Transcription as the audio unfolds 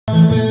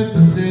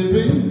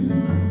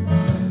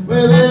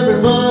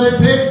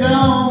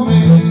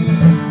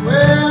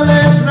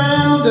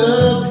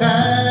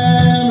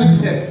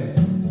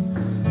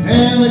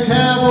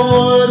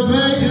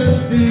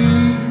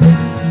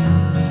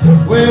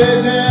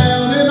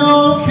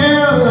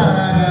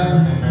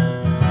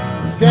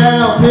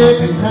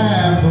picking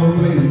time for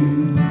me.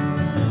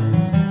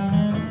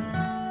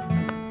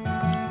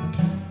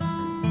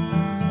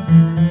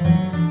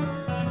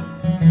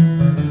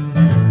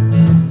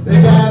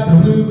 They got the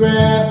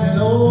bluegrass in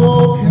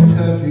old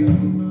Kentucky.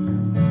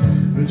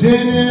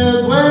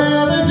 Virginia's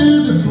where they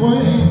do the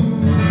swing.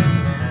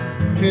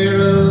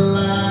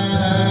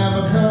 Carolina, I'm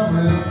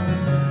a-coming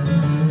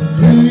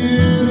to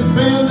you to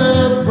spend the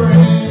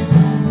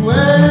spring.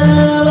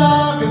 Well,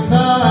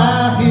 Arkansas,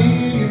 I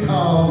hear you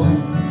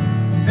calling,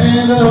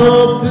 and I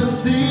hope to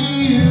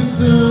see you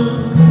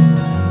soon.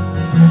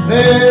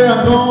 There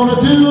I'm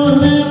gonna do a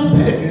little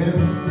picking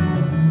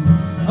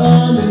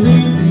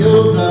underneath the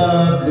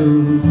Ozark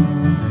blue.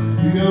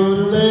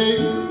 Yodelay,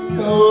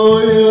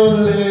 oh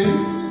yodelay,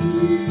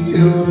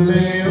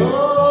 yodelay, oh.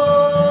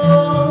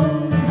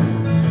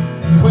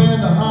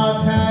 When the hard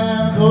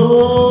times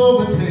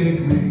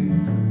overtake me,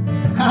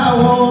 I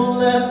won't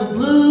let the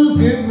blues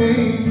get me.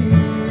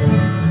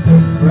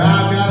 For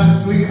I've got a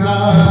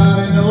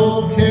sweetheart in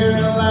old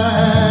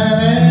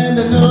Carolina, and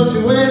I know she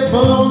waits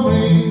for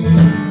me.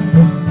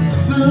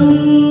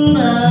 Soon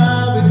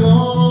I'll be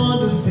going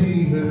to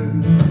see her,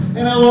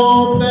 and I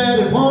hope that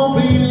it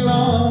won't be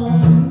long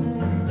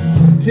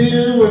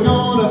till we're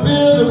gonna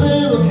build a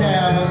little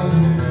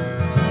cabin,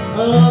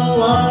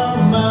 oh, our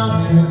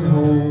mountain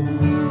home.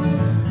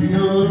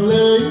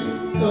 Yodelay,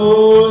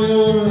 oh,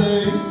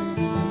 yodelay,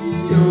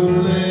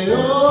 yodelay,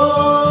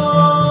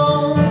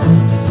 oh.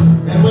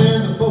 And when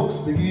the folks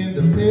begin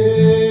to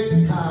pick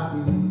the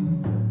cotton,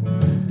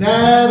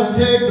 Dad'll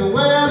take the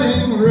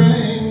wedding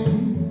ring,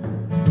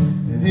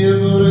 and he'll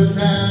go to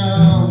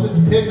town just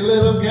to pick a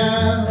little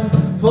gown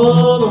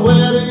for the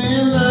wedding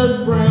in the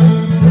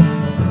spring.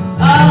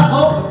 I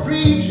hope the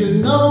preacher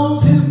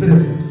knows his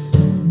business,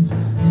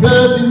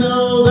 'cause you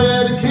know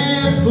that he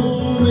can't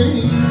fool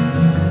me.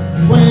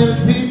 'Cause when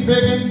it's peach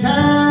picking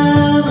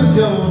time in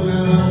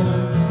Georgia,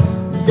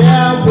 it's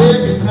gal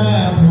picking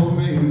time for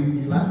me.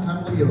 Last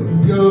time we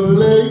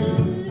yodelay,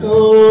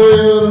 oh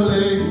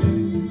yodelay,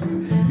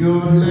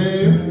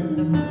 yodelay.